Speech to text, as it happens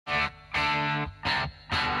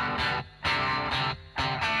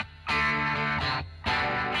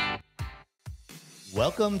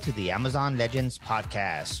Welcome to the Amazon Legends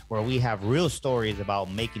podcast, where we have real stories about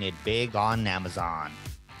making it big on Amazon.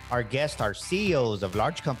 Our guests are CEOs of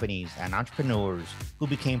large companies and entrepreneurs who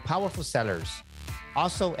became powerful sellers,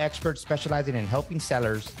 also experts specializing in helping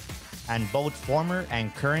sellers, and both former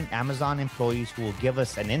and current Amazon employees who will give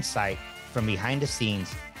us an insight from behind the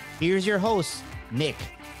scenes. Here's your host, Nick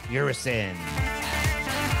Urison.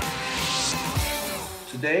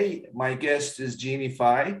 Today, my guest is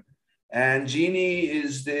Jeanine. And Jeanine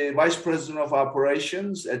is the Vice President of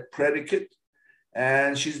Operations at Predicate.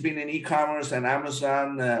 And she's been in e-commerce and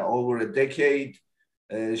Amazon over a decade.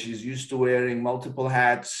 She's used to wearing multiple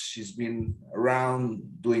hats. She's been around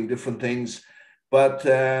doing different things. But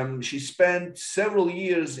she spent several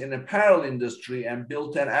years in apparel industry and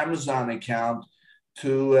built an Amazon account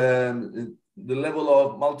to the level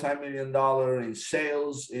of multi-million-dollar in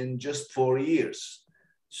sales in just 4 years.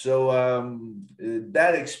 So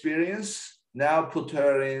that experience now put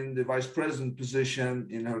her in the vice president position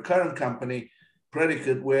in her current company,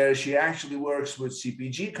 Predicate, where she actually works with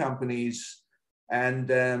CPG companies and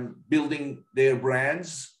building their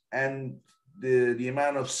brands. And the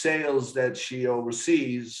amount of sales that she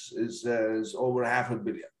oversees is over $500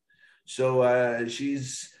 million. So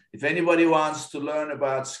if anybody wants to learn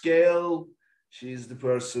about scale, she's the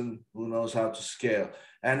person who knows how to scale.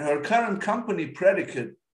 And her current company,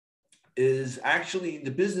 Predicate, is actually in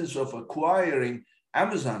the business of acquiring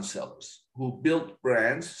Amazon sellers who built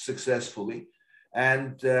brands successfully.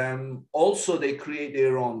 And also they create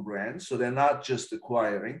their own brands. So they're not just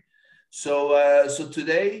acquiring. So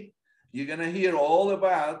today you're going to hear all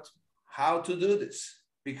about how to do this,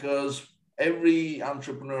 because every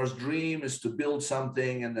entrepreneur's dream is to build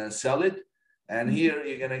something and then sell it. And here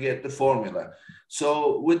you're going to get the formula.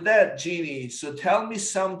 So with that, Jeanine, so tell me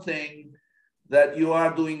something that you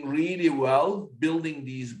are doing really well, building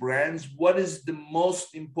these brands. What is the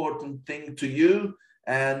most important thing to you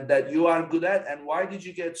and that you are good at, and why did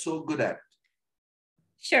you get so good at it?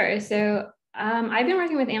 Sure. So I've been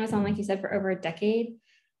working with Amazon, like you said, for over a decade,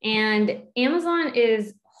 and Amazon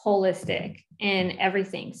is holistic in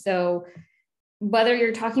everything. So whether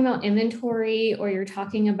you're talking about inventory or you're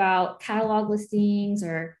talking about catalog listings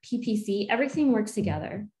or PPC, everything works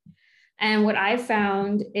together. And what I've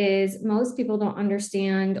found is most people don't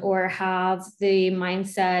understand or have the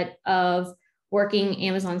mindset of working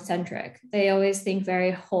Amazon centric. They always think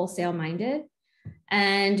very wholesale minded.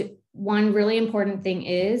 And one really important thing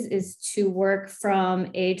is to work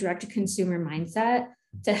from a direct to consumer mindset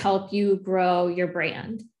to help you grow your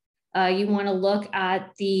brand. You want to look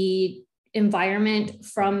at the environment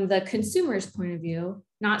from the consumer's point of view,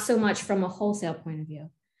 not so much from a wholesale point of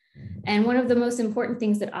view. And one of the most important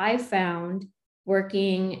things that I found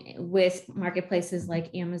working with marketplaces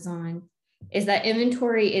like Amazon is that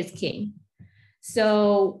inventory is king.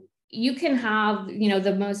 So you can have,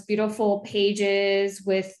 the most beautiful pages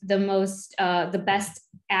with the best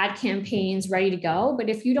ad campaigns ready to go. But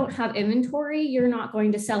if you don't have inventory, you're not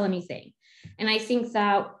going to sell anything. And I think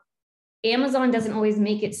that Amazon doesn't always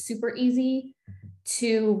make it super easy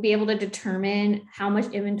to be able to determine how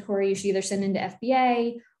much inventory you should either send into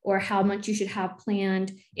FBA or how much you should have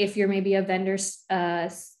planned if you're maybe a vendor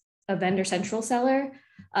central seller,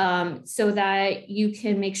 so that you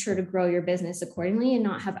can make sure to grow your business accordingly and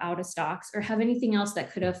not have out of stocks or have anything else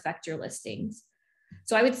that could affect your listings.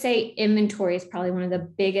 So I would say inventory is probably one of the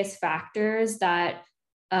biggest factors that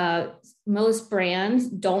most brands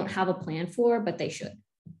don't have a plan for, but they should.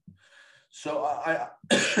 So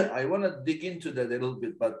I want to dig into that a little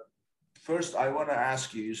bit, but first I want to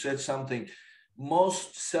ask you said something.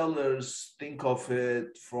 Most sellers think of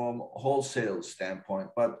it from wholesale standpoint,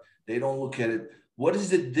 but they don't look at it. What is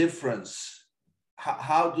the difference?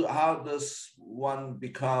 How does one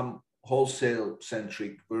become wholesale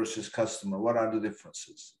centric versus customer? What are the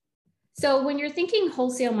differences? So when you're thinking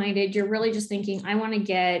wholesale minded, you're really just thinking, I want to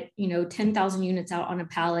get, 10,000 units out on a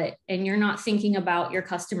pallet, and you're not thinking about your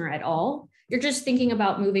customer at all. You're just thinking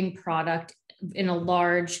about moving product in a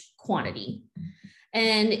large quantity.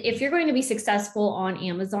 And if you're going to be successful on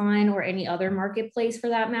Amazon or any other marketplace for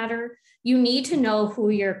that matter, you need to know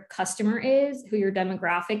who your customer is, who your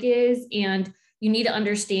demographic is, and you need to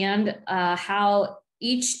understand how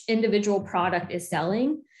each individual product is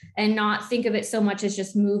selling and not think of it so much as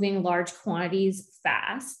just moving large quantities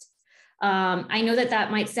fast. I know that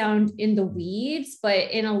might sound in the weeds,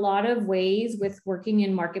 but in a lot of ways with working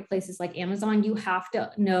in marketplaces like Amazon, you have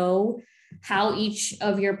to know how each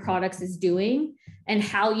of your products is doing and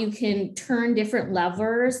how you can turn different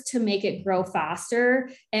levers to make it grow faster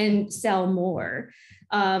and sell more.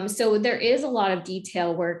 So there is a lot of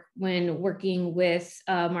detail work when working with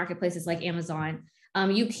marketplaces like Amazon.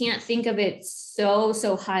 You can't think of it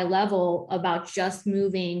so high level about just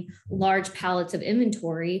moving large pallets of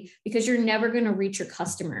inventory, because you're never going to reach your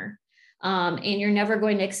customer. And you're never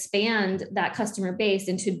going to expand that customer base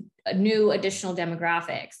into new additional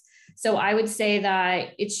demographics. So I would say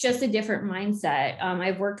that it's just a different mindset.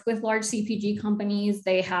 I've worked with large CPG companies.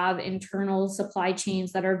 They have internal supply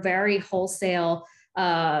chains that are very wholesale,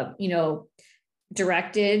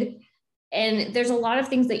 directed. And there's a lot of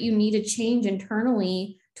things that you need to change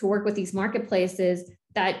internally to work with these marketplaces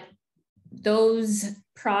that those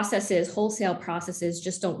processes, wholesale processes,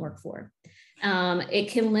 just don't work for. It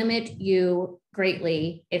can limit you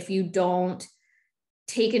greatly if you don't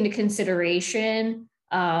take into consideration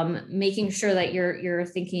making sure that you're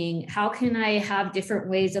thinking, how can I have different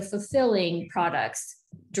ways of fulfilling products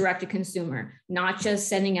direct to consumer, not just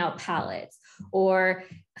sending out pallets, or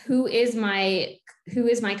who is my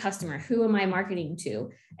customer, who am I marketing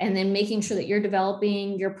to, and then making sure that you're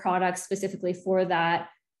developing your products specifically for that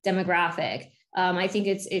demographic. I think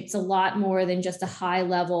it's a lot more than just a high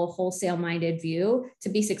level wholesale minded view to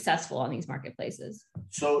be successful on these marketplaces.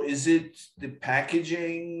 So is it the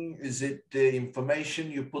packaging? Is it the information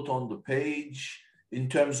you put on the page in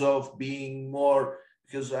terms of being more,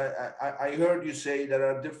 because I heard you say there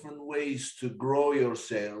are different ways to grow your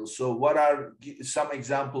sales. So what are some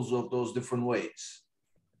examples of those different ways?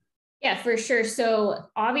 Yeah, for sure. So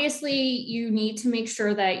obviously you need to make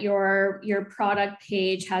sure that your product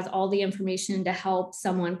page has all the information to help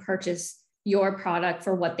someone purchase your product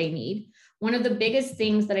for what they need. One of the biggest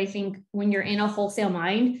things that I think when you're in a wholesale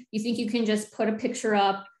mind, you think you can just put a picture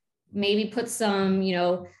up, maybe put some,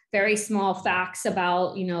 very small facts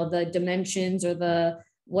about, the dimensions or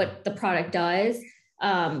what the product does.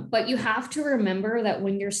 But you have to remember that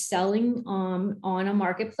when you're selling on a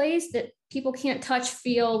marketplace, that people can't touch,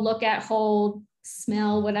 feel, look at, hold,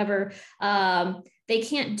 smell, whatever. They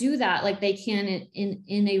can't do that like they can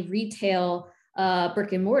in a retail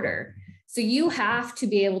brick and mortar. So you have to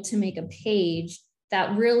be able to make a page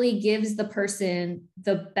that really gives the person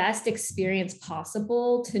the best experience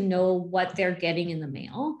possible to know what they're getting in the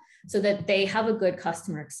mail, so that they have a good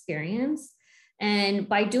customer experience. And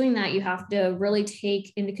by doing that, you have to really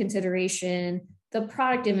take into consideration the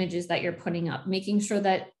product images that you're putting up, making sure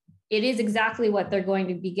that it is exactly what they're going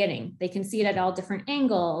to be getting. They can see it at all different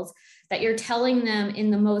angles, that you're telling them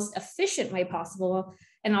in the most efficient way possible.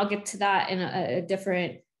 And I'll get to that in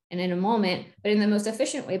a moment, but in the most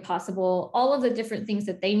efficient way possible, all of the different things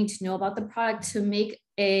that they need to know about the product to make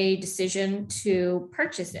a decision to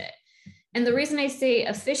purchase it. And the reason I say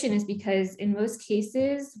efficient is because in most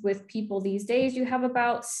cases with people these days, you have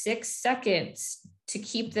about 6 seconds to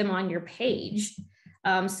keep them on your page.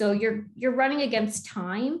 So you're running against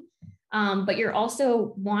time, but you're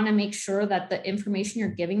also want to make sure that the information you're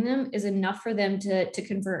giving them is enough for them to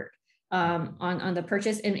convert on the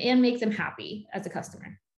purchase and make them happy as a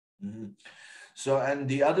customer. Mm-hmm. So, and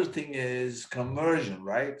the other thing is conversion,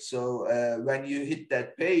 right? So when you hit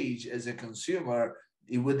that page as a consumer,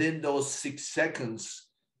 within those 6 seconds,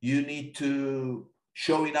 you need to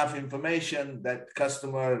show enough information that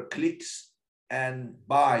customer clicks and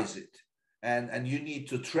buys it. And you need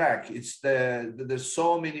to track. There's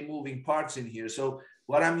so many moving parts in here. So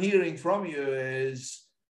what I'm hearing from you is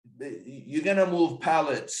you're gonna move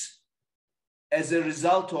pallets as a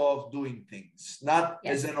result of doing things, not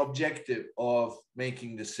as an objective of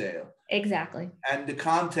making the sale. Exactly. And the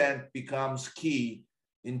content becomes key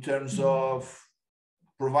in terms of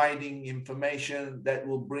providing information that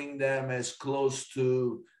will bring them as close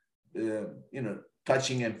to,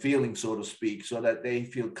 touching and feeling, so to speak, so that they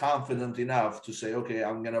feel confident enough to say, okay,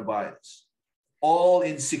 I'm going to buy this. All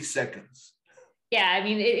in 6 seconds. Yeah, I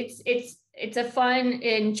mean, it's a fun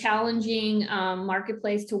and challenging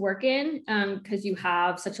marketplace to work in because you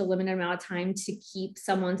have such a limited amount of time to keep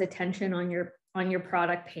someone's attention on your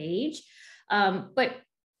product page. But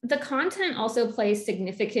the content also plays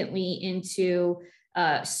significantly into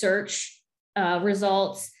search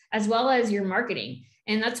results as well as your marketing.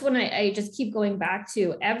 And that's when I just keep going back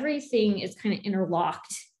to everything is kind of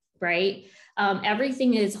interlocked, right?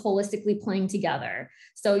 Everything is holistically playing together.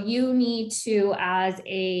 So you need to,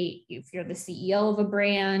 if you're the CEO of a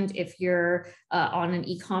brand, if you're on an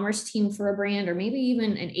e-commerce team for a brand, or maybe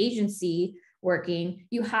even an agency working,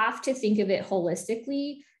 you have to think of it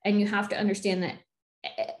holistically, and you have to understand that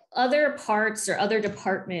other parts or other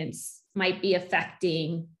departments might be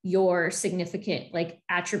affecting your significant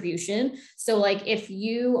attribution. So if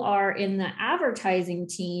you are in the advertising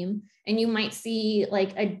team and you might see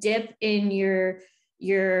a dip in your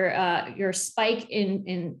spike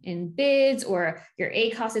in bids, or your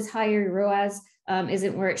ACoS is higher, your ROAS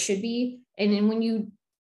isn't where it should be, And then when you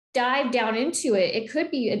dive down into it, it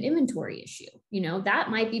could be an inventory issue. You know, that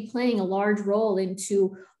might be playing a large role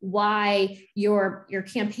into why your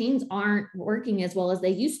campaigns aren't working as well as they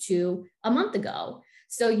used to a month ago.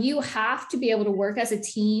 So you have to be able to work as a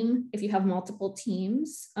team if you have multiple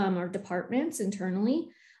teams or departments internally.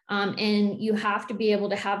 And you have to be able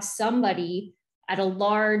to have somebody at a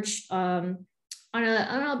large, on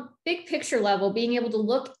a big picture level, being able to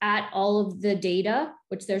look at all of the data,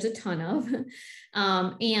 which there's a ton of,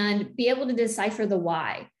 and be able to decipher the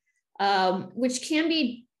why, which can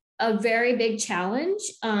be a very big challenge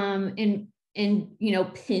in you know,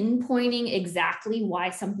 pinpointing exactly why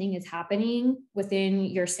something is happening within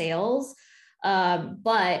your sales.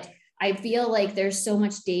 But I feel like there's so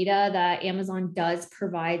much data that Amazon does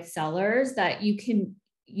provide sellers that you can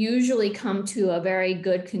usually come to a very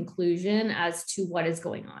good conclusion as to what is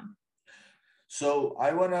going on. So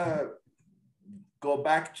I want to go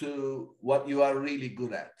back to what you are really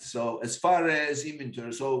good at. So as far as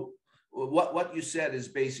inventory, so what you said is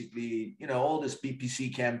basically, you know, all these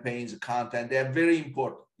PPC campaigns, content, they're very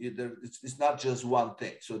important. It's not just one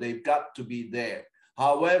thing. So they've got to be there.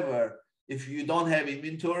 However, if you don't have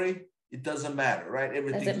inventory, it doesn't matter, right?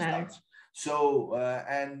 Everything doesn't matter. stops. So,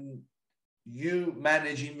 and you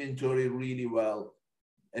manage inventory really well,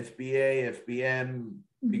 FBA, FBM,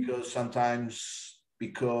 because sometimes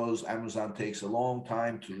because Amazon takes a long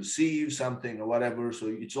time to receive something or whatever. So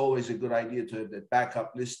it's always a good idea to have that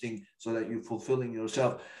backup listing so that you're fulfilling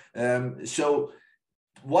yourself. So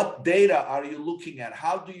what data are you looking at?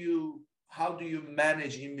 How do you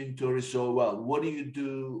manage inventory so well? What do you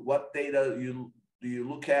do? What data do you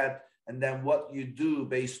look at? And then what you do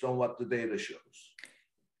based on what the data shows?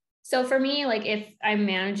 So for me, like if I'm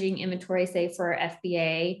managing inventory, say for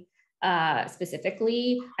FBA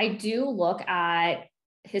specifically, I do look at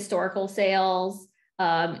historical sales.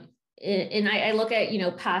 And I look at, you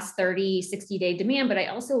know, past 30, 60-day demand, but I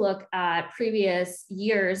also look at previous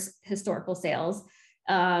years' historical sales.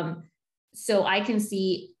 So I can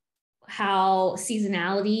see how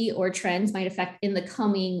seasonality or trends might affect in the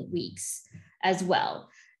coming weeks as well.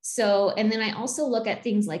 So, and then I also look at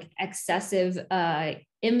things like excessive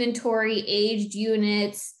inventory, aged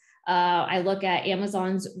units. I look at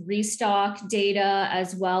Amazon's restock data,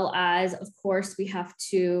 as well as, of course, we have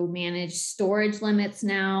to manage storage limits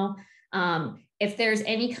now. If there's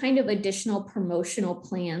any kind of additional promotional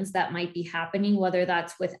plans that might be happening, whether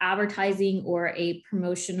that's with advertising or a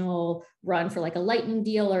promotional run for like a lightning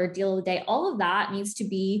deal or a deal of the day, all of that needs to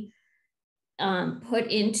be put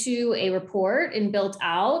into a report and built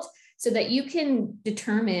out so that you can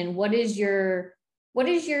determine what is your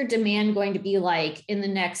demand going to be like in the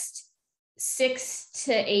next 6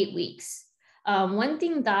 to 8 weeks. One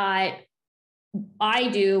thing that I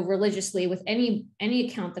do religiously with any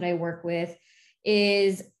account that I work with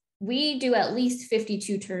is we do at least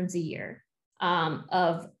 52 turns a year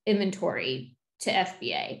of inventory to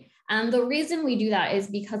FBA. And the reason we do that is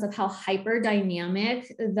because of how hyper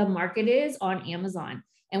dynamic the market is on Amazon.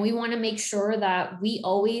 And we want to make sure that we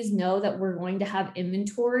always know that we're going to have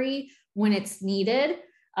inventory when it's needed.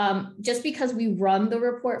 Just because we run the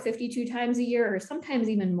report 52 times a year or sometimes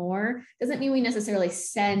even more doesn't mean we necessarily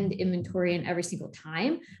send inventory in every single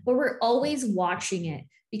time, but we're always watching it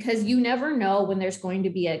because you never know when there's going to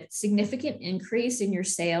be a significant increase in your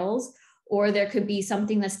sales, or there could be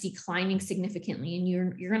something that's declining significantly. And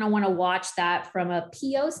you're going to want to watch that from a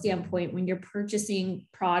PO standpoint when you're purchasing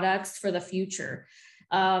products for the future.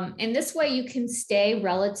 And this way you can stay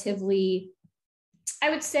relatively, I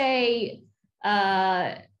would say,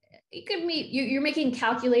 you're making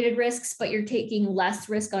calculated risks, but you're taking less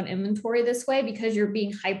risk on inventory this way because you're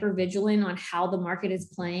being hyper vigilant on how the market is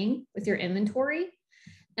playing with your inventory.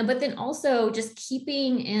 But then also just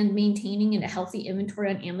keeping and maintaining a healthy inventory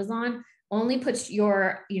on Amazon only puts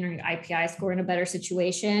your IPI score in a better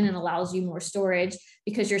situation and allows you more storage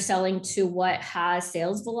because you're selling to what has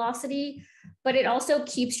sales velocity, but it also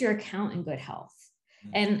keeps your account in good health.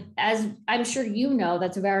 And as I'm sure you know,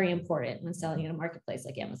 that's very important when selling in a marketplace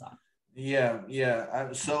like Amazon.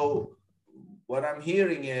 Yeah. So what I'm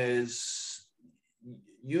hearing is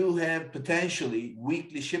you have potentially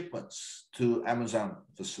weekly shipments to Amazon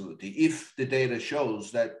facility if the data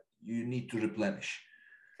shows that you need to replenish.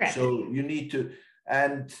 Correct. So you need to,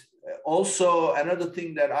 and also another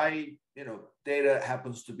thing that data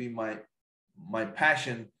happens to be my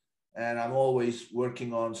passion, and I'm always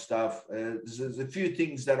working on stuff. There's a few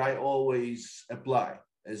things that I always apply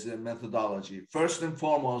as a methodology. First and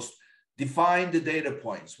foremost, define the data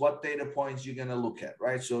points. What data points you're going to look at,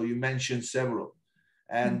 right? So you mentioned several.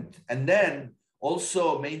 And then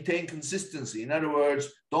Also maintain consistency. In other words,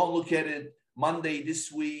 don't look at it Monday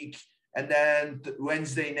this week and then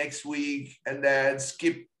Wednesday next week and then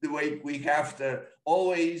skip the week after.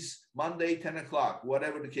 Always Monday, 10 o'clock,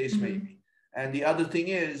 whatever the case may be. And the other thing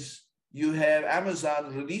is you have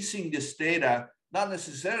Amazon releasing this data, not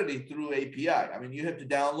necessarily through API. I mean, you have to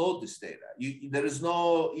download this data. There is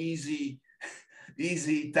no easy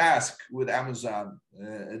task with Amazon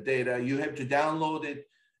data. You have to download it.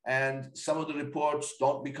 And some of the reports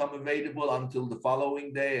don't become available until the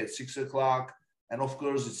following day at 6 o'clock. And of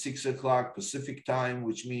course, it's 6 o'clock Pacific time,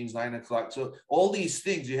 which means 9 o'clock. So all these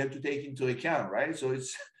things you have to take into account, right? So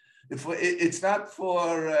it's not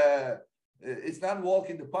walk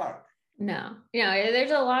in the park. No,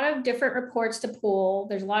 there's a lot of different reports to pull.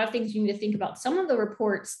 There's a lot of things you need to think about. Some of the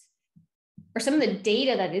reports or some of the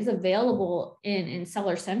data that is available in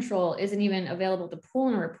Seller Central isn't even available to pull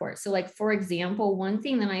in a report. So like, for example, one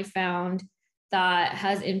thing that I found that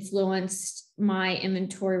has influenced my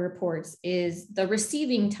inventory reports is the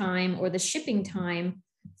receiving time or the shipping time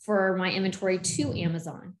for my inventory to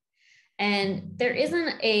Amazon. And there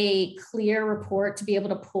isn't a clear report to be able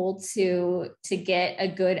to pull to get a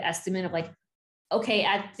good estimate of like, okay,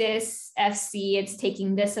 at this FC, it's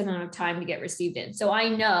taking this amount of time to get received in. So I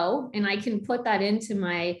know, and I can put that into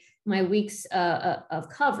my weeks of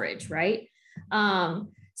coverage, right?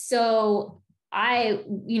 So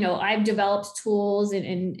I've developed tools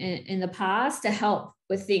in the past to help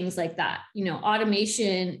with things like that.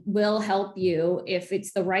 Automation will help you if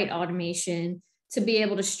it's the right automation to be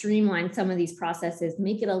able to streamline some of these processes,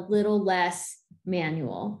 make it a little less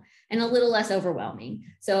manual and a little less overwhelming.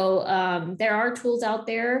 So there are tools out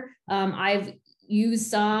there. I've used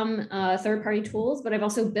some third-party tools, but I've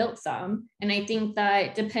also built some. And I think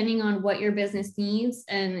that depending on what your business needs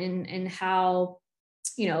and how,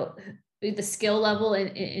 the skill level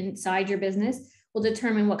inside your business will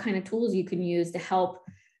determine what kind of tools you can use to help,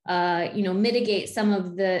 mitigate some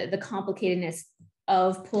of the complicatedness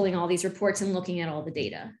of pulling all these reports and looking at all the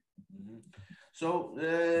data. So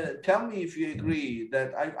tell me if you agree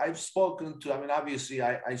that I've spoken to, obviously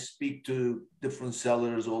I speak to different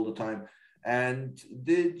sellers all the time, and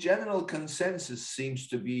the general consensus seems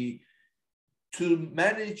to be to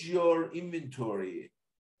manage your inventory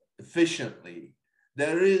efficiently.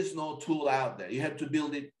 There is no tool out there. You have to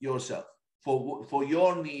build it yourself for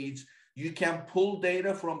your needs. You can pull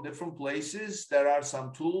data from different places. There are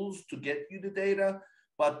some tools to get you the data,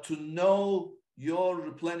 but to know your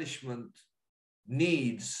replenishment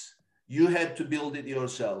needs, you had to build it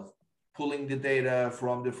yourself, pulling the data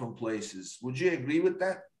from different places. Would you agree with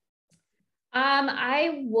that?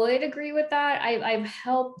 I would agree with that. I've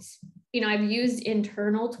helped, I've used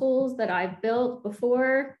internal tools that I've built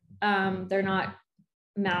before. They're not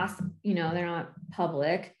they're not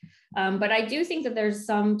public. But I do think that there's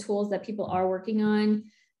some tools that people are working on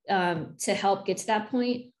to help get to that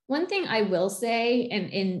point. One thing I will say,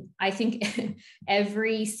 and I think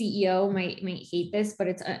every CEO might hate this, but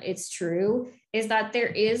it's true, is that there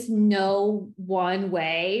is no one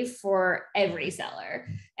way for every seller.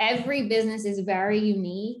 Every business is very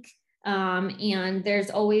unique, and there's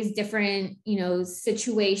always different,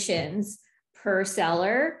 situations per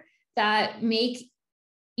seller that make,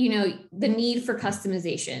 the need for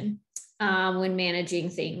customization when managing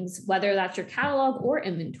things, whether that's your catalog or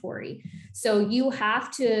inventory. So you have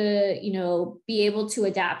to, be able to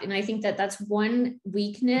adapt. And I think that that's one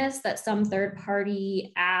weakness that some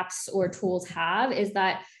third-party apps or tools have, is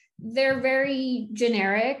that they're very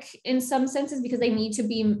generic in some senses because they need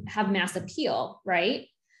to have mass appeal, right?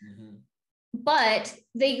 Mm-hmm. But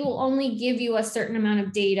they will only give you a certain amount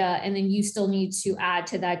of data, and then you still need to add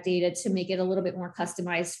to that data to make it a little bit more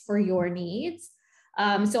customized for your needs.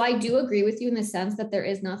 So I do agree with you in the sense that there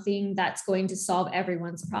is nothing that's going to solve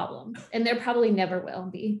everyone's problem, and there probably never will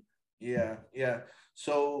be. Yeah.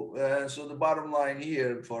 So the bottom line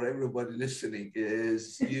here for everybody listening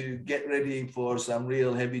is you get ready for some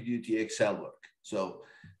real heavy duty Excel work. So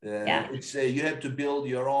it's you have to build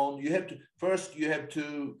your own. You have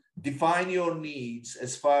to define your needs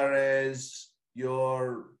as far as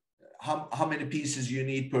your how many pieces you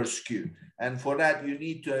need per SKU. And for that, you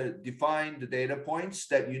need to define the data points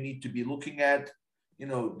that you need to be looking at,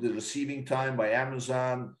 the receiving time by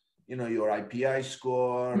Amazon, your IPI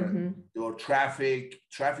score, mm-hmm. your traffic.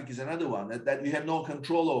 Traffic is another one that you have no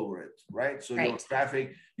control over it, right? So your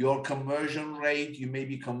traffic, your conversion rate, you may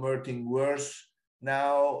be converting worse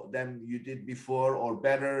now than you did before or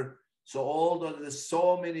better. So there's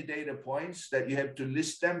so many data points that you have to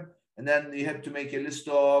list them. And then you have to make a list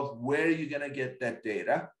of where you're going to get that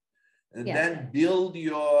data. And then build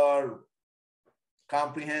your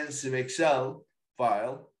comprehensive Excel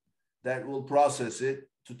file that will process it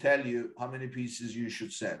to tell you how many pieces you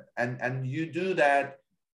should send. And you do that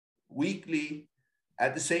weekly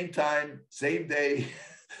at the same time, same day,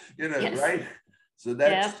 Yes. right? So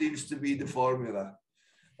that seems to be the formula.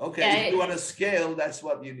 Okay, yeah, if you want to scale, that's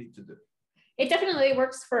what you need to do. It definitely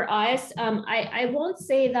works for us. I won't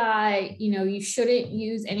say that, you shouldn't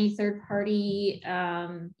use any third-party,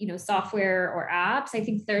 software or apps. I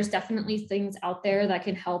think there's definitely things out there that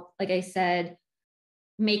can help, like I said,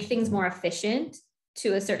 make things more efficient to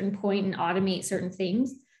a certain point and automate certain things.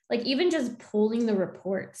 Like even just pulling the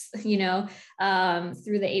reports,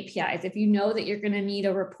 through the APIs. If you know that you're going to need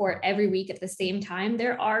a report every week at the same time,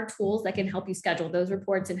 there are tools that can help you schedule those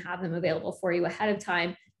reports and have them available for you ahead of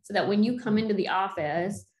time, so that when you come into the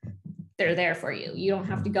office, they're there for you. You don't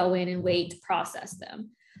have to go in and wait to process them.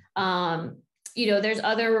 There's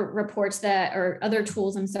other reports or other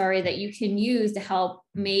tools, that you can use to help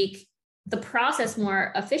make the process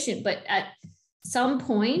more efficient. But at some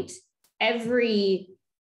point,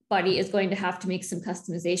 everybody is going to have to make some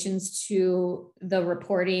customizations to the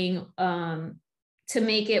reporting to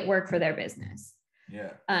make it work for their business.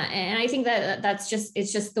 Yeah. And I think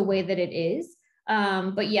it's just the way that it is.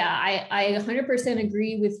 But yeah, I 100%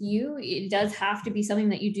 agree with you. It does have to be something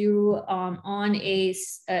that you do on a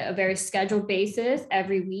very scheduled basis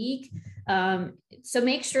every week. So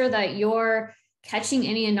make sure that you're catching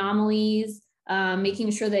any anomalies,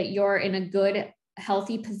 making sure that you're in a good,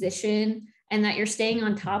 healthy position, and that you're staying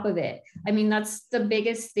on top of it. I mean, that's the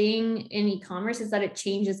biggest thing in e-commerce, is that it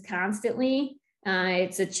changes constantly.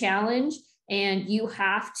 It's a challenge, and you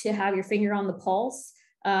have to have your finger on the pulse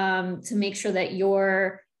to make sure that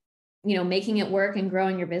you're, making it work and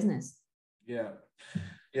growing your business.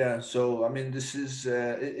 Yeah. So, I mean, this is,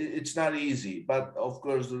 it's not easy, but of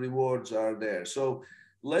course the rewards are there. So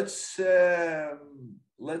let's now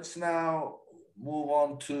move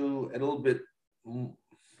on to a little bit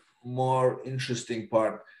more interesting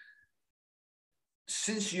part.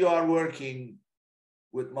 Since you are working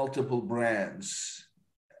with multiple brands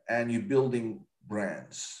and you're building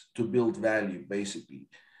brands to build value, basically,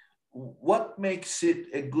 what makes it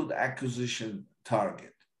a good acquisition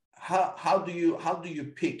target? How do you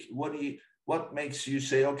pick? What makes you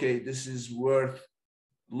say, okay, this is worth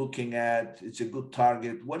looking at, it's a good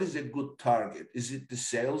target? What is a good target? Is it the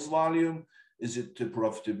sales volume? Is it the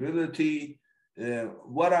profitability?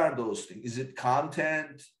 What are those things? Is it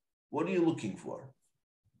content? What are you looking for?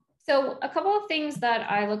 So a couple of things that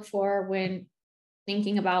I look for when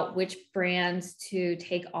thinking about which brands to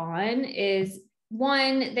take on is,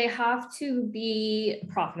 one, they have to be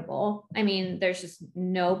profitable. I mean, there's just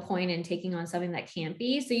no point in taking on something that can't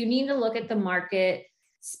be. So you need to look at the market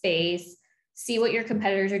space, see what your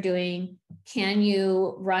competitors are doing. Can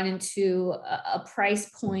you run into a price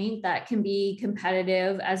point that can be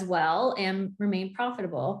competitive as well and remain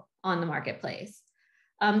profitable on the marketplace?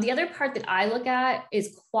 The other part that I look at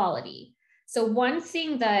is quality. So one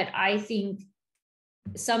thing that I think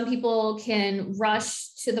some people can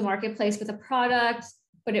rush to the marketplace with a product,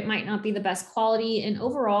 but it might not be the best quality. And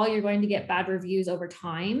overall, you're going to get bad reviews over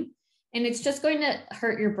time, and it's just going to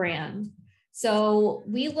hurt your brand. So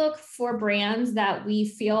we look for brands that we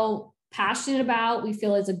feel passionate about, we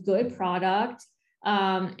feel is a good product,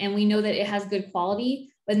 and we know that it has good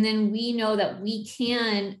quality. But then we know that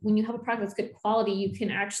when you have a product that's good quality, you can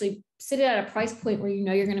actually sit it at a price point where you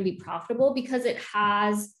know you're going to be profitable, because it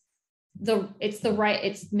has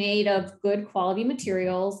it's made of good quality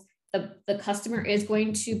materials. The customer is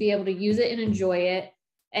going to be able to use it and enjoy it.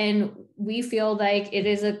 And we feel like it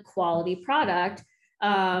is a quality product.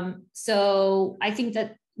 So I think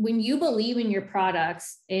that when you believe in your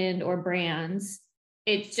products or brands,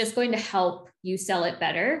 it's just going to help you sell it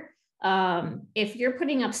better. If you're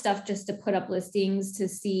putting up stuff just to put up listings to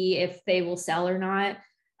see if they will sell or not,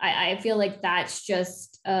 I feel like that's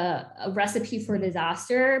just a recipe for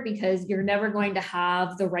disaster, because you're never going to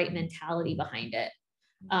have the right mentality behind it.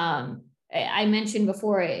 I mentioned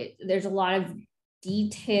before, there's a lot of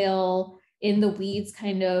detail in the weeds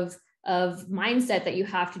kind of mindset that you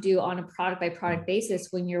have to do on a product by product basis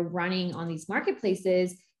when you're running on these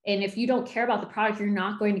marketplaces. And if you don't care about the product, you're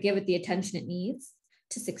not going to give it the attention it needs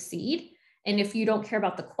to succeed. And if you don't care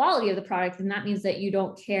about the quality of the product, then that means that you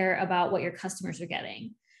don't care about what your customers are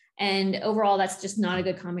getting. And overall, that's just not a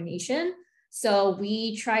good combination. So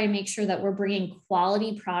we try to make sure that we're bringing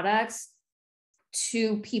quality products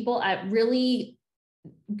to people at really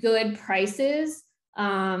good prices.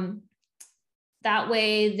 That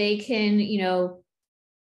way they can,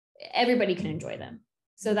 everybody can enjoy them.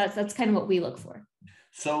 So that's kind of what we look for.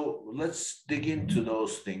 So let's dig into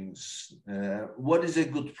those things. What is a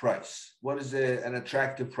good price? What is an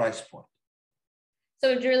attractive price point? So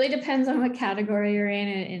it really depends on what category you're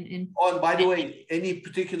in. Oh, and by the way, any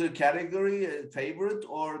particular category, favorite,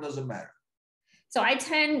 or doesn't matter? So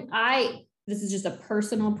this is just a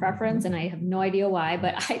personal preference and I have no idea why,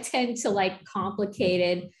 but I tend to like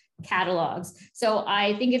complicated catalogs. So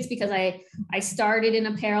I think it's because I started in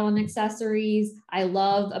apparel and accessories. I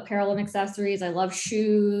love apparel and accessories. I love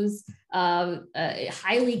shoes,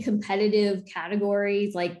 highly competitive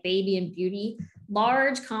categories like baby and beauty.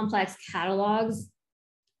 Large, complex catalogs,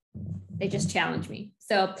 they just challenge me.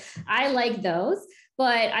 So I like those,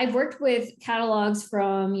 but I've worked with catalogs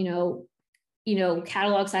from,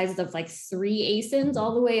 catalog sizes of like 3 ASINs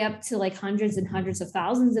all the way up to like hundreds and hundreds of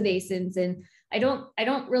thousands of ASINs. And I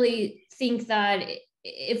don't really think that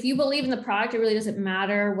if you believe in the product, it really doesn't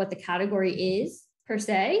matter what the category is per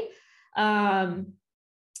se. But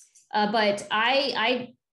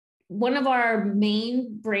one of our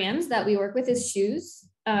main brands that we work with is shoes.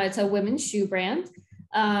 It's a women's shoe brand.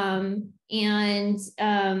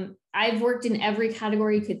 I've worked in every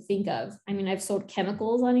category you could think of. I mean, I've sold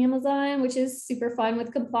chemicals on Amazon, which is super fun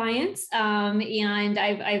with compliance. And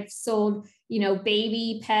I've sold,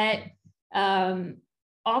 baby, pet,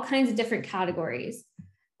 all kinds of different categories.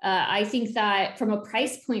 I think that from a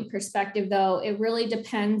price point perspective, though, it really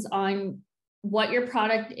depends on what your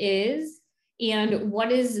product is and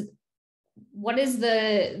what is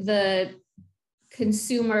the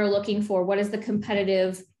consumer looking for. What does the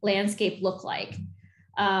competitive landscape look like?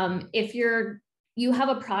 If you have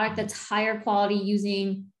a product that's higher quality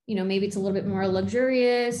using, maybe it's a little bit more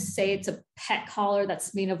luxurious, say it's a pet collar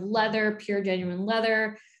that's made of leather, pure genuine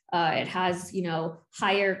leather. It has,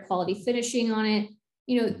 higher quality finishing on it.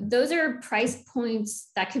 Those are price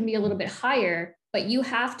points that can be a little bit higher, but you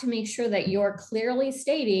have to make sure that you're clearly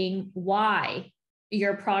stating why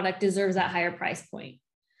your product deserves that higher price point.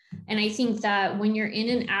 And I think that when you're in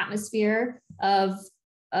an atmosphere of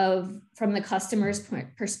from the customer's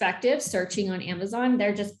perspective, searching on Amazon,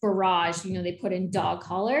 they're just barrage, they put in dog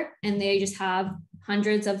collar and they just have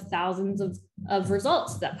hundreds of thousands of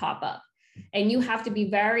results that pop up. And you have to be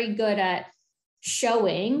very good at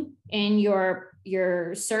showing in your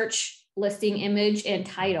search listing image and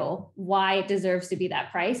title why it deserves to be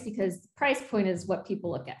that price, because the price point is what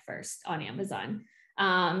people look at first on Amazon.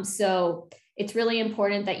 So it's really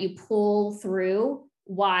important that you pull through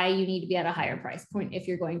why you need to be at a higher price point if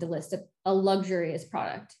you're going to list a luxurious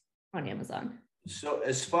product on Amazon. So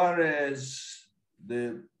as far as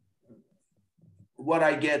what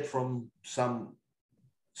I get from some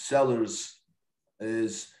sellers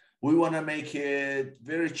is we want to make it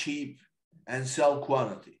very cheap and sell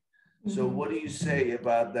quantity. Mm-hmm. So what do you say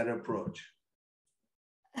about that approach?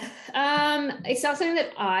 It's not something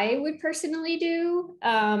that I would personally do.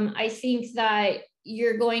 I think that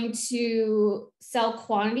you're going to sell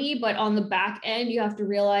quantity, but on the back end, you have to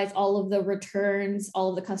realize all of the returns,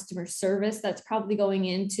 all of the customer service that's probably going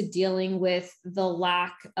into dealing with the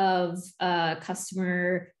lack of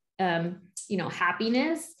customer,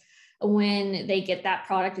 happiness when they get that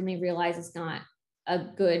product and they realize it's not a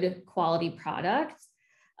good quality product.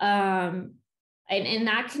 And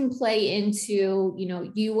that can play into,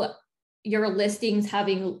 your listings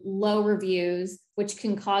having low reviews, which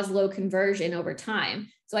can cause low conversion over time.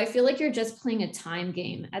 So I feel like you're just playing a time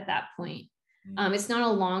game at that point. It's not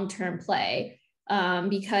a long-term play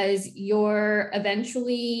because you're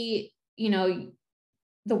eventually, the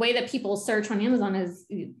way that people search on Amazon is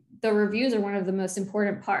the reviews are one of the most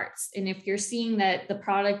important parts. And if you're seeing that the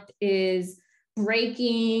product is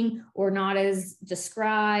breaking or not as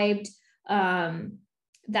described,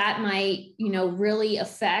 that might, really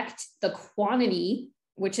affect the quantity,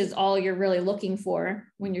 which is all you're really looking for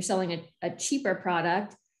when you're selling a cheaper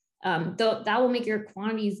product. That will make your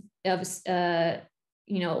quantities of,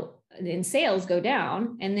 in sales go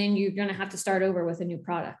down, and then you're going to have to start over with a new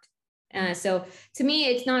product. So to me,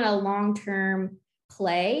 it's not a long-term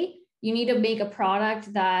play. You need to make a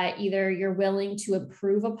product that either you're willing to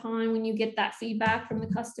improve upon when you get that feedback from the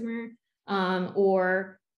customer,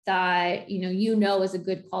 or that, is a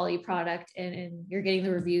good quality product and you're getting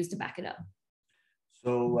the reviews to back it up.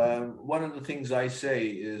 So one of the things I say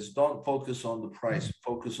is don't focus on the price,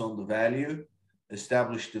 focus on the value,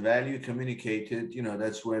 establish the value, communicate it.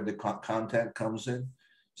 That's where the content comes in.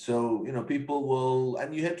 So, people will,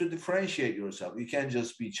 and you have to differentiate yourself. You can't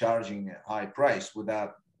just be charging a high price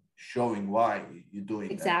without showing why you're doing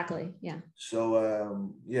exactly. That. Yeah.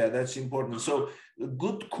 So, that's important. So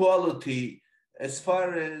good quality as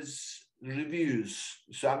far as reviews.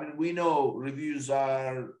 So, we know reviews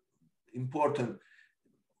are important.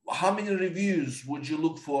 how many reviews would you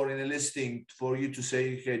look for in a listing for you to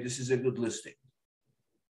say, okay, this is a good listing?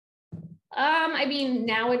 I mean,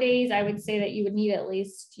 nowadays I would say that you would need at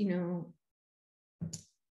least,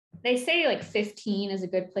 they say like 15 is a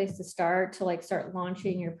good place to start start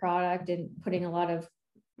launching your product and putting a lot of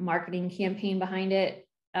marketing campaign behind it.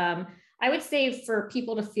 I would say for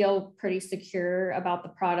people to feel pretty secure about the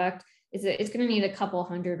product is that it's going to need a couple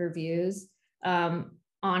hundred reviews on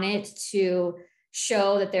it to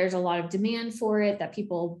show that there's a lot of demand for it, that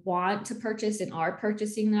people want to purchase and are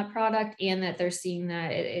purchasing that product, and that they're seeing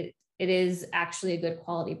that it is actually a good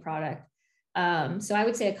quality product. So I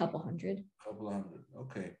would say a couple hundred. Couple hundred,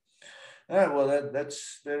 okay. All right, well,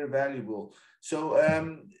 that's very valuable. So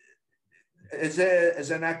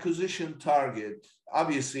as an acquisition target,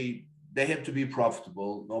 obviously they have to be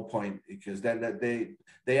profitable, no point, because then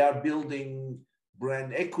they are building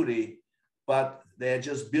brand equity, but they are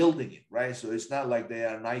just building it, right? So it's not like they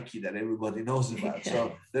are Nike that everybody knows about.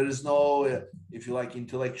 So there is no, if you like,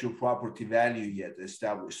 intellectual property value yet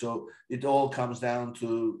established. So it all comes down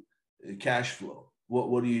to cash flow.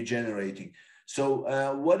 What are you generating?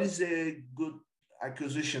 So what is a good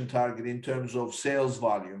acquisition target in terms of sales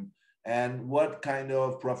volume, and what kind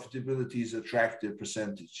of profitability is attractive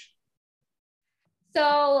percentage?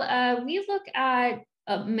 So we look at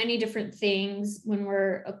many different things when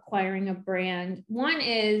we're acquiring a brand. One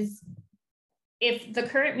is if the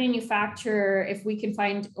current manufacturer, if we can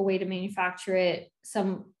find a way to manufacture it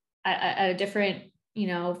at a different,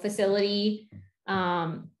 facility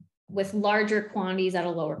with larger quantities at a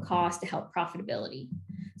lower cost to help profitability.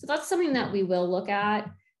 So that's something that we will look at.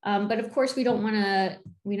 But of course, we don't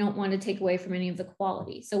want to take away from any of the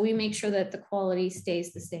quality. So we make sure that the quality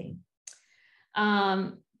stays the same.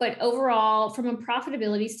 But overall, from a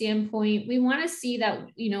profitability standpoint, we want to see that,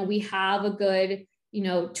 we have a good,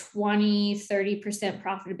 20-30%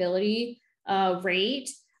 profitability rate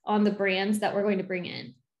on the brands that we're going to bring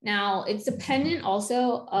in. Now, it's dependent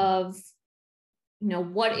also of,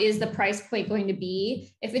 what is the price point going to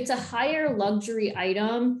be? If it's a higher luxury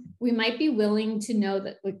item, we might be willing to know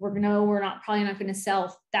that we're probably not going to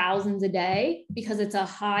sell thousands a day because it's a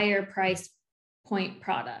higher price point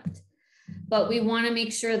product. But we want to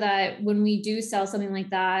make sure that when we do sell something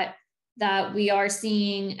like that, that we are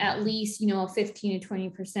seeing at least, a 15 to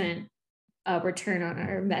 20% return on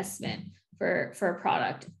our investment for a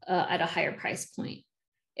product at a higher price point.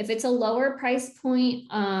 If it's a lower price point,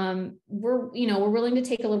 we're willing to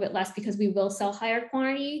take a little bit less because we will sell higher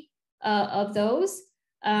quantity of those.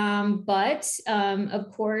 But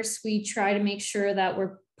of course, we try to make sure that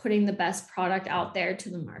we're putting the best product out there to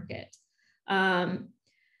the market.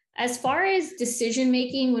 As far as decision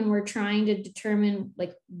making, when we're trying to determine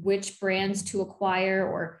which brands to acquire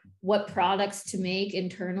or what products to make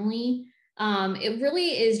internally, it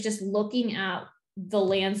really is just looking at the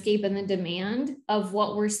landscape and the demand of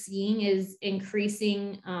what we're seeing is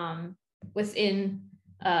increasing within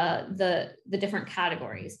the different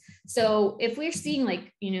categories. So if we're seeing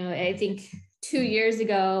I think 2 years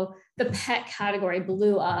ago, the pet category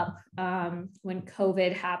blew up when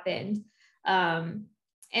COVID happened.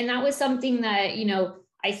 And that was something that,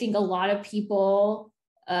 I think a lot of people,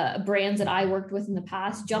 brands that I worked with in the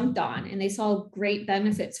past jumped on, and they saw great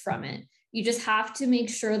benefits from it. You just have to make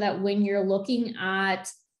sure that when you're looking at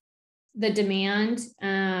the demand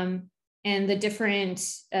and the different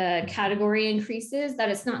category increases, that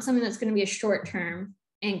it's not something that's going to be a short-term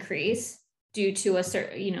increase due to a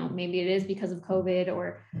certain, maybe it is because of COVID,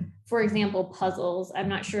 or for example, puzzles. I'm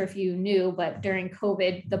not sure if you knew, but during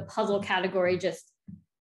COVID, the puzzle category just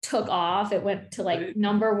took off. It went to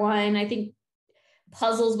number one. I think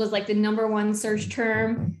puzzles was the number one search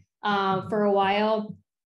term for a while.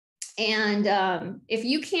 And if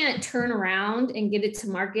you can't turn around and get it to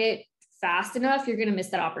market fast enough, you're going to miss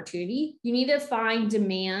that opportunity. You need to find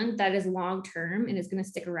demand that is long-term and is going to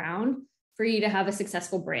stick around for you to have a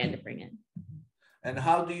successful brand to bring in. And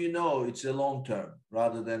how do you know it's a long-term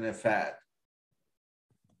rather than a fad?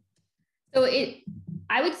 So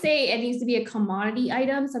I would say it needs to be a commodity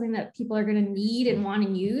item, something that people are going to need and want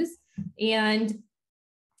to use, and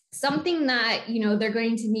something that, they're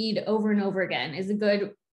going to need over and over again is a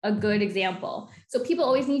good example. So people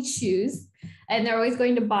always need shoes, and they're always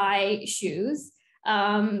going to buy shoes.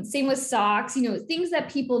 Same with socks, things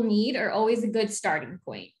that people need are always a good starting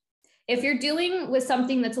point. If you're dealing with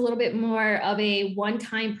something that's a little bit more of a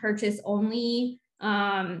one-time purchase only,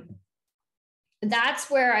 that's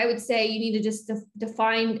where I would say you need to just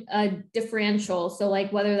define a differential. So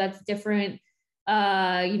whether that's different,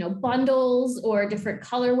 bundles or different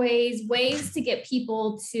colorways, ways to get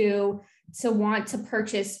people to to want to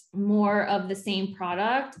purchase more of the same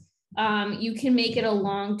product, you can make it a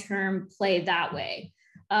long-term play that way.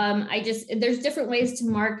 There's different ways to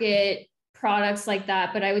market products like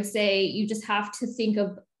that, but I would say you just have to think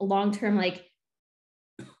of long-term, like,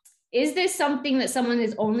 is this something that someone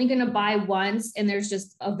is only going to buy once and there's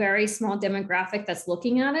just a very small demographic that's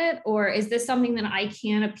looking at it? Or is this something that I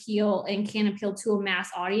can appeal to a mass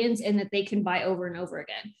audience and that they can buy over and over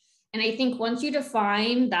again? And I think once you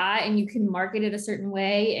define that and you can market it a certain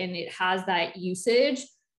way and it has that usage,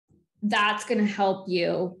 that's going to help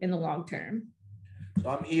you in the long term. So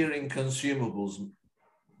I'm hearing consumables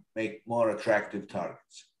make more attractive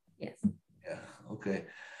targets. Yes. Yeah. Okay.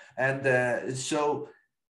 And so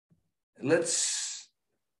let's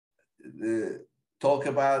talk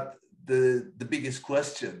about the biggest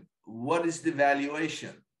question. What is the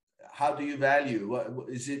valuation? How do you value?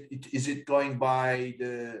 Is it going by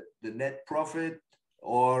the net profit,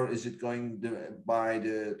 or is it going by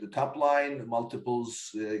the top line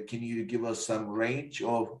multiples? Can you give us some range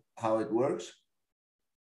of how it works?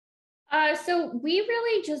 So we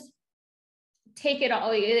really just take it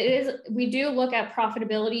all. We do look at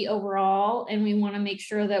profitability overall, and we want to make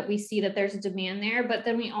sure that we see that there's a demand there, but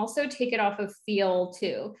then we also take it off of feel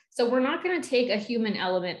too. So we're not going to take a human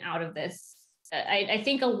element out of this. I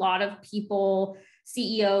think a lot of people,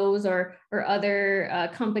 CEOs or other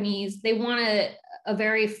companies, they want a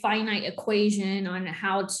very finite equation on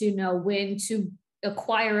how to know when to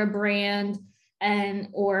acquire a brand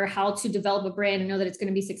or how to develop a brand and know that it's going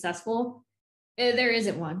to be successful. There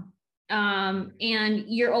isn't one. And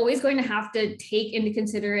you're always going to have to take into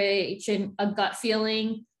consideration a gut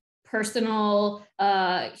feeling, personal,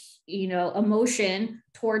 emotion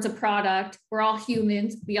towards a product. We're all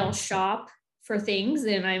humans. We all shop for things,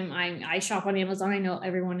 and I shop on Amazon. I know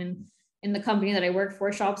everyone in the company that I work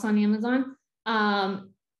for shops on Amazon.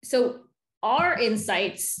 So our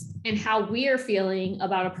insights and how we are feeling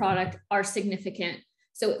about a product are significant.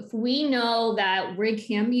 So if we know that we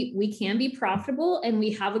can be profitable and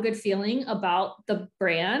we have a good feeling about the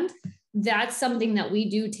brand, that's something that we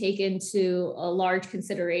do take into a large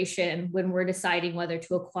consideration when we're deciding whether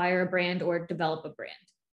to acquire a brand or develop a brand.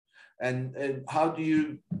 And how do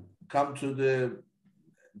you come to the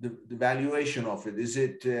valuation of it? Is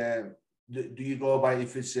it do you go by,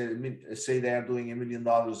 if it's say they are doing $1 million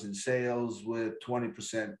in sales with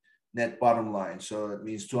 20% net bottom line, so it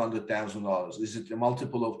means $200,000. Is it a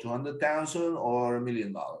multiple of 200,000 or $1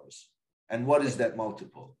 million? And what is that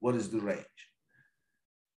multiple? What is the range?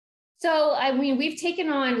 So, I mean, we've taken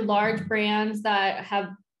on large brands that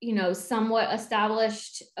have, somewhat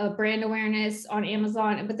established brand awareness on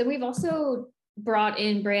Amazon, but then we've also brought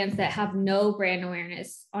in brands that have no brand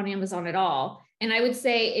awareness on Amazon at all. And I would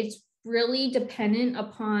say it's really dependent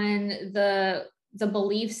upon the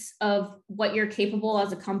beliefs of what you're capable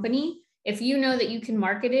as a company. If you know that you can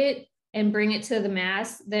market it and bring it to the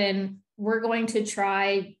mass, then we're going to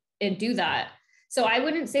try and do that. So I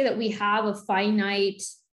wouldn't say that we have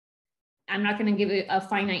I'm not going to give a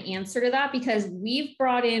finite answer to that, because we've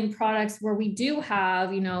brought in products where we do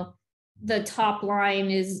have, the top line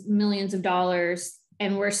is millions of dollars,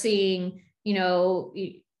 and we're seeing,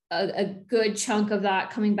 a good chunk of that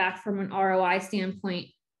coming back from an ROI standpoint.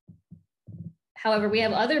 However, we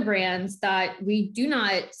have other brands that we do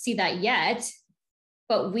not see that yet,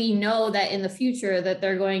 but we know that in the future that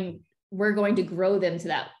we're going to grow them to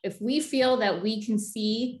that. If we feel that we can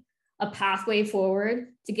see a pathway forward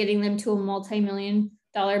to getting them to a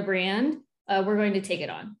multi-million-dollar brand, we're going to take it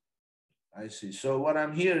on. I see. So what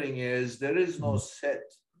I'm hearing is there is no set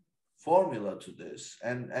formula to this.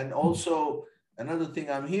 And also another thing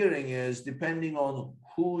I'm hearing is, depending on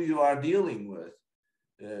who you are dealing with,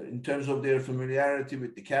 in terms of their familiarity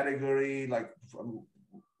with the category, like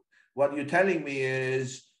what you're telling me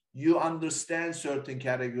is you understand certain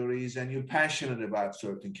categories and you're passionate about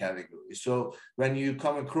certain categories. So when you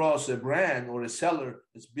come across a brand or a seller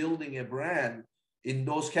that's building a brand in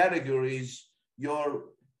those categories,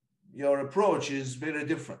 your approach is very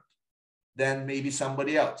different than maybe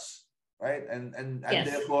somebody else, right? And yes.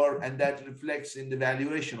 Therefore, and that reflects in the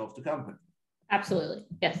valuation of the company. Absolutely,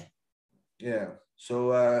 yes. Yeah.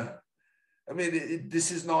 So, I mean,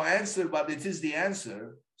 this is no answer, but it is the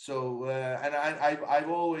answer. So, and I've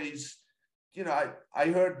always, I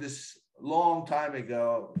heard this long time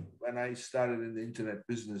ago when I started in the internet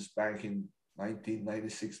business back in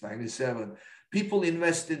 1996, 97. People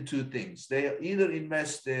invest in two things. They either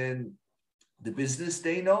invest in the business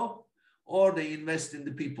they know, or they invest in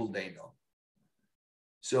the people they know.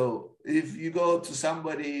 So if you go to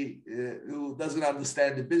somebody who doesn't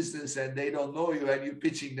understand the business and they don't know you and you're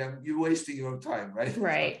pitching them, you're wasting your time, right?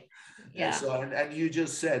 Right. Yeah. So, and you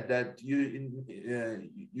just said that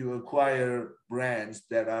you acquire brands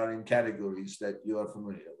that are in categories that you are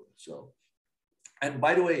familiar with. So, and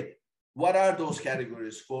by the way, what are those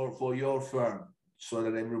categories for your firm so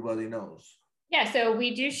that everybody knows? Yeah, so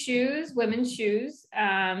we do shoes, women's shoes.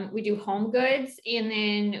 We do home goods, and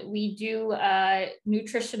then we do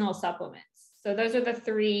nutritional supplements. So those are the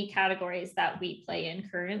three categories that we play in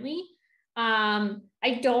currently.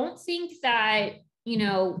 I don't think that,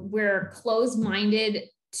 we're closed-minded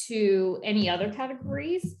to any other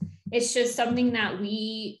categories. It's just something that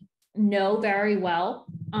we know very well.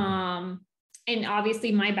 And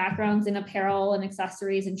obviously my background's in apparel and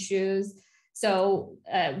accessories and shoes. So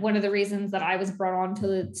one of the reasons that I was brought on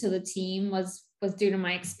to the team was due to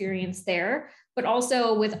my experience there, but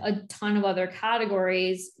also with a ton of other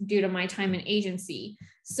categories due to my time in agency.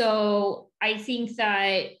 So I think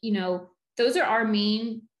that, those are our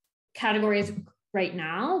main categories right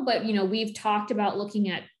now, but, we've talked about looking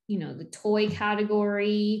at, the toy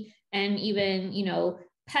category and even,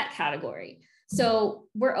 pet category. So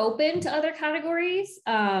we're open to other categories.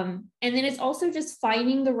 And then it's also just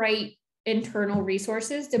finding the right internal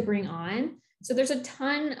resources to bring on. So there's a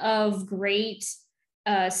ton of great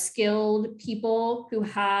skilled people who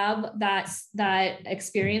have that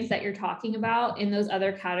experience that you're talking about in those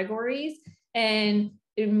other categories, and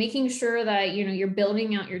making sure that you're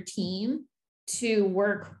building out your team to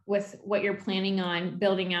work with what you're planning on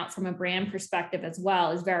building out from a brand perspective as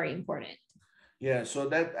well is very important. Yeah, so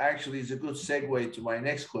that actually is a good segue to my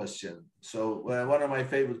next question. So one of my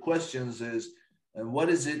favorite questions is, what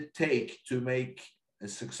does it take to make a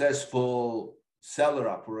successful seller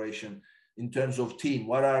operation in terms of team?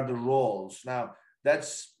 What are the roles? Now,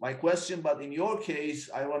 that's my question, but in your case,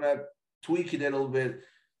 I want to tweak it a little bit.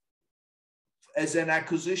 As an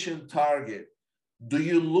acquisition target, do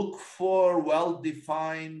you look for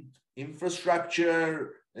well-defined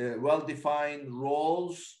infrastructure, well-defined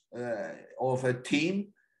roles of a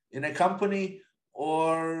team in a company,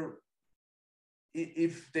 or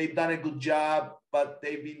if they've done a good job, but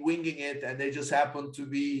they've been winging it and they just happen to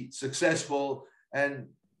be successful, and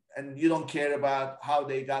you don't care about how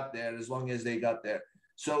they got there as long as they got there?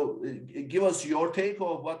 So give us your take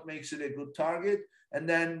of what makes it a good target, and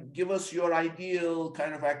then give us your ideal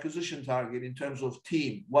kind of acquisition target in terms of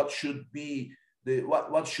team. What should be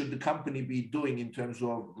what should the company be doing in terms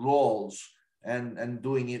of roles and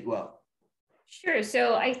doing it well? Sure.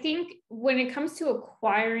 So I think when it comes to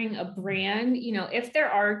acquiring a brand, if there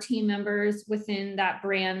are team members within that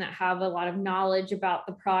brand that have a lot of knowledge about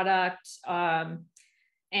the product,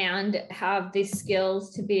 and have the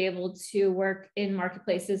skills to be able to work in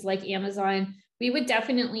marketplaces like Amazon, we would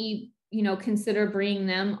definitely, consider bringing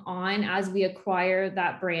them on as we acquire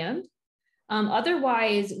that brand.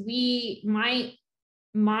 Otherwise,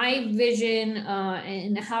 my vision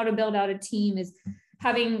and how to build out a team is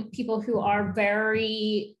having people who are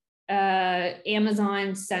very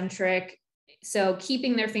Amazon centric. So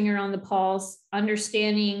keeping their finger on the pulse,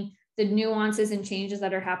 understanding the nuances and changes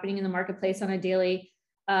that are happening in the marketplace on a daily,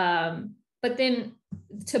 but then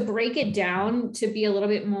to break it down to be a little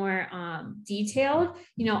bit more detailed.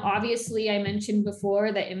 Obviously I mentioned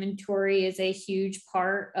before that inventory is a huge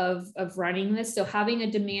part of running this. So having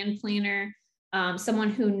a demand planner, someone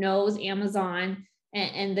who knows Amazon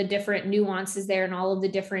and the different nuances there and all of the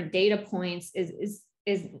different data points is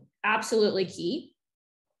absolutely key.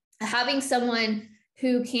 Having someone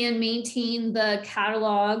who can maintain the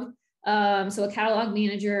catalog, so a catalog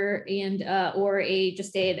manager and or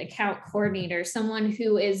just an account coordinator, someone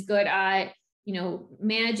who is good at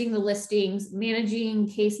managing the listings, managing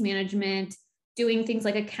case management, doing things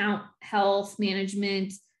like account health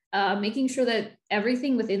management, making sure that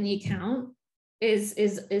everything within the account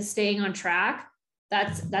is staying on track.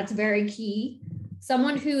 That's very key.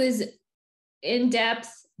 Someone who is in-depth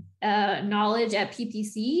knowledge at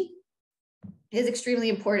PPC is extremely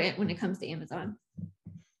important when it comes to Amazon.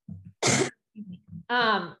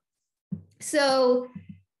 So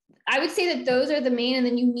I would say that those are the main, and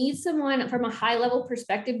then you need someone from a high level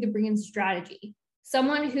perspective to bring in strategy.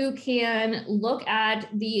 Someone who can look at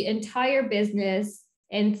the entire business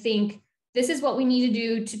and think, this is what we need to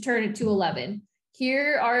do to turn it to 11.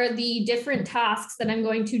 Here are the different tasks that I'm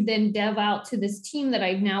going to then dev out to this team that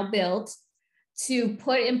I've now built to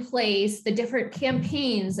put in place the different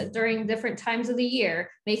campaigns during different times of the year,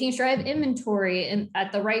 making sure I have inventory and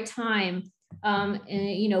at the right time,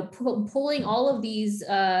 and pulling all of these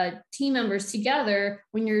team members together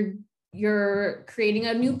when you're creating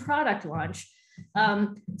a new product launch.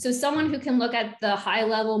 So someone who can look at the high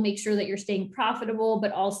level, make sure that you're staying profitable,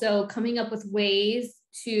 but also coming up with ways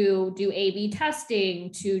to do A/B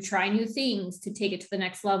testing, to try new things, to take it to the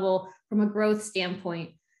next level from a growth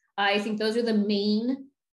standpoint. I think those are the main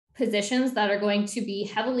positions that are going to be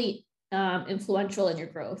heavily influential in your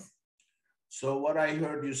growth. So what I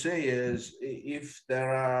heard you say is if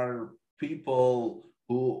there are people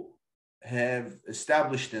who have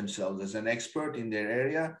established themselves as an expert in their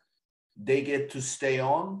area, they get to stay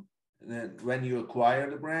on when you acquire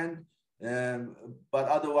the brand, but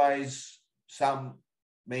otherwise some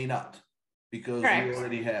may not, because Correct. you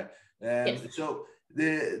already have. Yes. So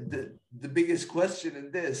the biggest question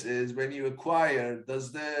in this is, when you acquire,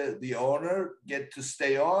 does the owner get to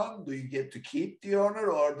stay on? Do you get to keep the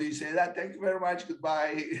owner, or do you say that, thank you very much,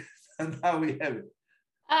 goodbye, and now we have it?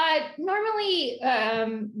 Normally,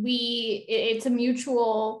 it's a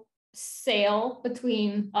mutual sale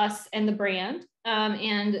between us and the brand,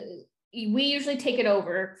 and we usually take it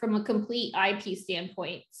over from a complete IP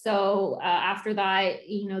standpoint. So after that,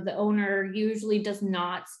 the owner usually does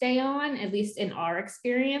not stay on, at least in our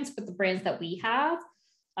experience with the brands that we have.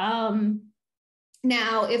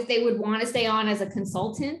 Now, if they would want to stay on as a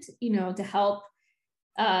consultant, to help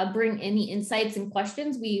bring any insights and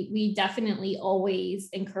questions, we definitely always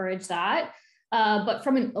encourage that. But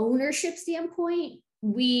from an ownership standpoint,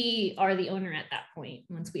 we are the owner at that point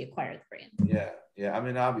once we acquire the brand. Yeah. I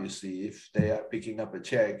mean, obviously, if they are picking up a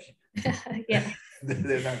check, yeah,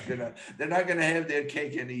 they're not gonna have their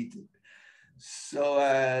cake and eat it. So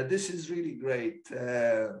this is really great,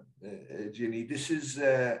 Jeanine. This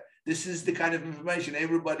is the kind of information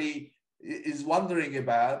everybody is wondering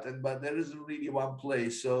about, but there isn't really one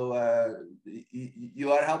place. So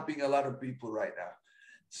you are helping a lot of people right now.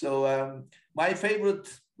 So my favorite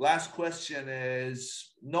last question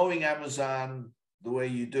is, knowing Amazon the way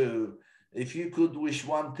you do, if you could wish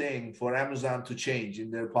one thing for Amazon to change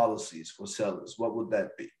in their policies for sellers, what would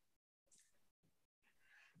that be?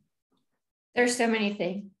 There's so many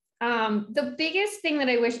things. The biggest thing that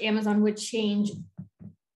I wish Amazon would change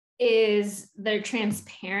is their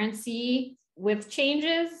transparency with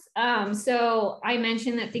changes. So I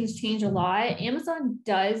mentioned that things change a lot. Amazon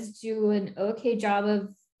does do an okay job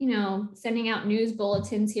of, sending out news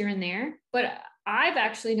bulletins here and there. But I've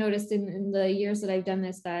actually noticed in the years that I've done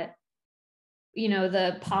this that,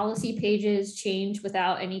 the policy pages change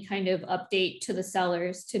without any kind of update to the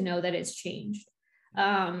sellers to know that it's changed.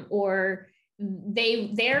 Or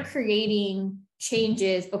they're creating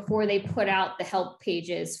changes before they put out the help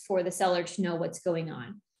pages for the seller to know what's going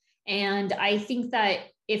on. And I think that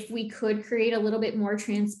if we could create a little bit more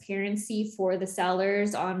transparency for the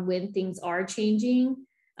sellers on when things are changing,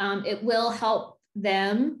 it will help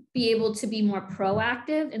them be able to be more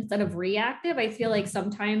proactive instead of reactive. I feel like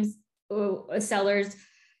sometimes sellers,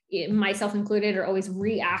 myself included, are always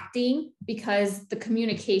reacting because the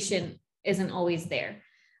communication isn't always there.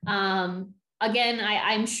 Again,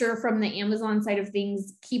 I'm sure from the Amazon side of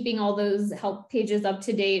things, keeping all those help pages up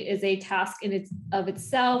to date is a task in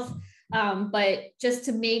itself. But just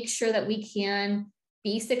to make sure that we can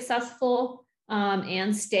be successful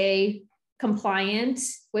and stay compliant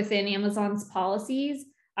within Amazon's policies,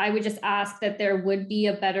 I would just ask that there would be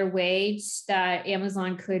a better way that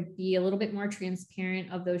Amazon could be a little bit more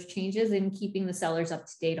transparent of those changes and keeping the sellers up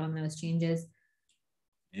to date on those changes.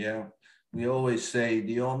 Yeah. We always say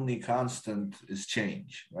the only constant is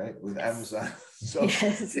change, right? With Amazon. So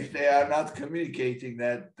yes. If they are not communicating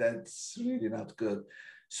that, that's really not good.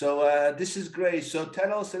 So this is great. So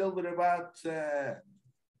tell us a little bit about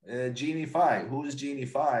Jeanine. Who is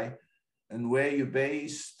Jeanine and where you're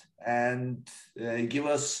based? And give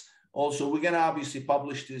us also, we're going to obviously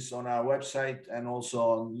publish this on our website and also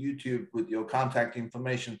on YouTube with your contact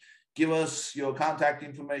information. Give us your contact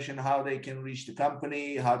information, how they can reach the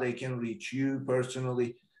company, how they can reach you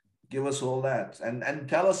personally. Give us all that. And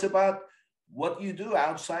tell us about what you do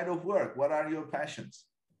outside of work. What are your passions?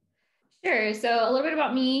 Sure. So a little bit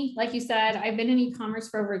about me. Like you said, I've been in e-commerce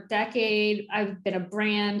for over a decade. I've been a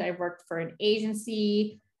brand. I've worked for an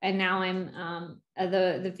agency. And now I'm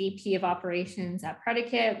the VP of operations at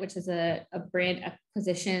Predicate, which is a brand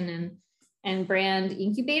acquisition and brand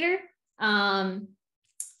incubator.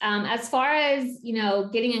 As far as,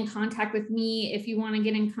 getting in contact with me, if you want to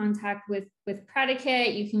get in contact with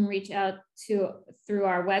Predicate, you can reach out through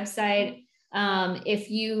our website. If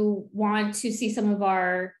you want to see some of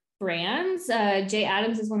our brands, J.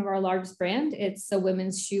 Adams is one of our largest brands. It's a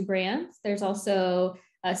women's shoe brand. There's also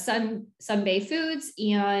Sunbay Foods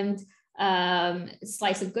and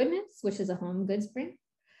Slice of Goodness, which is a home goods brand.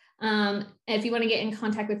 If you want to get in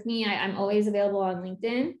contact with me, I'm always available on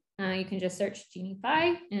LinkedIn. You can just search Jeannie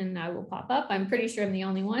Phi and I will pop up. I'm pretty sure I'm the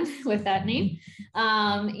only one with that name.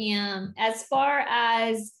 And as far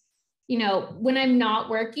as, when I'm not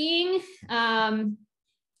working,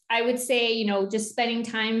 I would say, just spending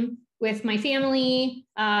time with my family.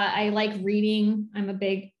 I like reading. I'm a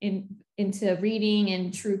big into reading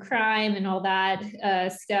and true crime and all that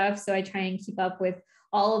stuff. So I try and keep up with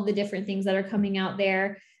all of the different things that are coming out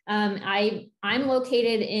there. I'm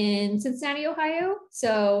located in Cincinnati, Ohio.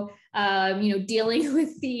 So, dealing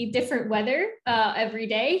with the different weather every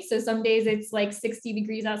day. So some days it's like 60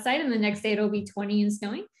 degrees outside and the next day it'll be 20 and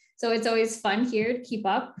snowing. So it's always fun here to keep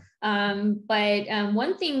up. But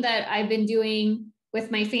one thing that I've been doing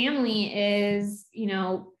with my family is,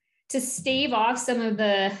 to stave off some of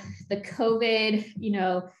the COVID,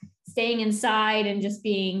 staying inside and just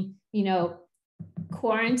being,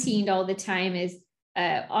 quarantined all the time is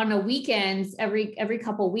on the weekends, every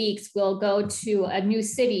couple of weeks, we'll go to a new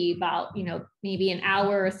city about, maybe an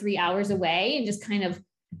hour or 3 hours away and just kind of,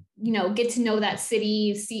 get to know that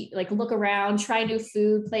city, see, like look around, try new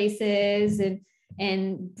food places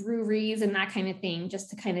and breweries and that kind of thing,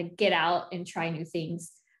 just to kind of get out and try new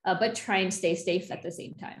things, but try and stay safe at the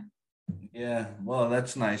same time. Yeah, well,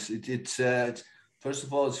 that's nice. It's first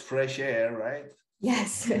of all, it's fresh air, right?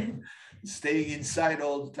 Yes. Staying inside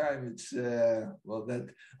all the time. It's that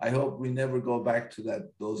I hope we never go back to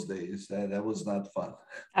those days. That was not fun.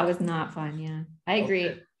 That was not fun. Yeah, I agree.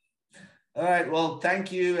 Okay. All right. Well,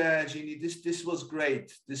 thank you, Jeannie. This was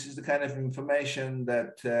great. This is the kind of information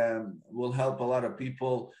that will help a lot of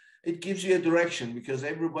people. It gives you a direction because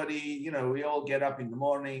everybody, we all get up in the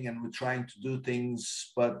morning and we're trying to do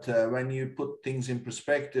things. But when you put things in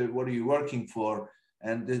perspective, what are you working for?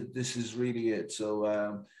 And this is really it.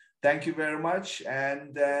 So thank you very much.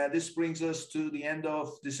 And this brings us to the end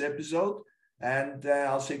of this episode. And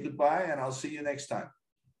I'll say goodbye and I'll see you next time.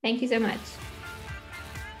 Thank you so much.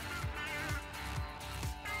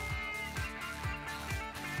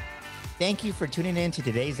 Thank you for tuning in to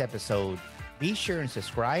today's episode. Be sure and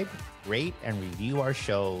subscribe, rate, and review our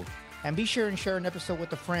show. And be sure and share an episode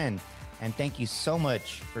with a friend. And thank you so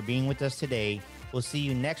much for being with us today. We'll see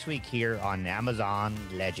you next week here on Amazon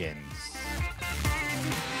Legends.